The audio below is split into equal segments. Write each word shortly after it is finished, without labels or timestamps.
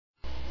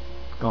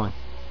going.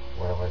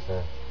 Where was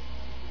that?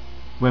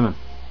 Women.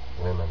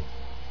 Women.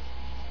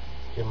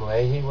 Jim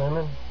Lahey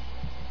women?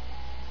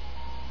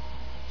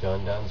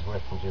 John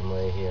Dunsworth and Jim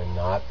Lahey are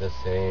not the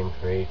same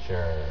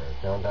creature.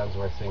 John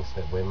Dunsworth thinks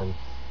that women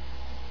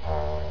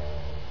are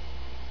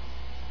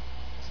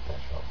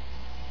special.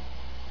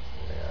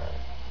 They are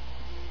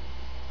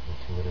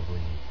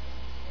intuitively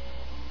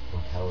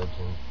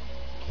intelligent,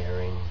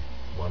 caring,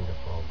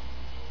 wonderful.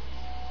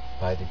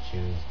 If I had to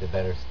choose the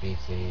better species,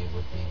 it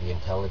would be the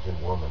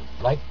intelligent woman.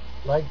 Like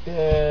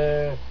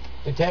the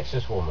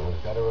Texas woman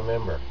who's got to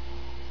remember.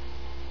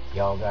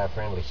 Y'all die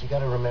friendly. She got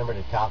to remember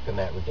to talk in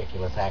that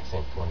ridiculous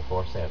accent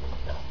 24/7.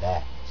 Now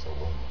that's a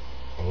woman.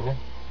 Ain't it?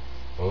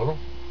 Ain't it?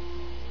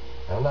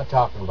 I'm not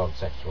talking about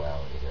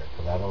sexuality here,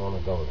 because I don't want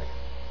to go there.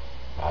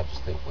 I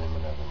just think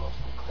women are the most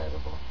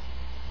incredible,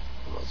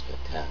 the most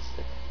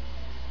fantastic.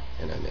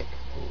 And I make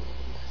a fool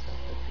of myself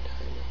every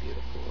time a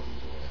beautiful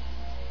woman's around.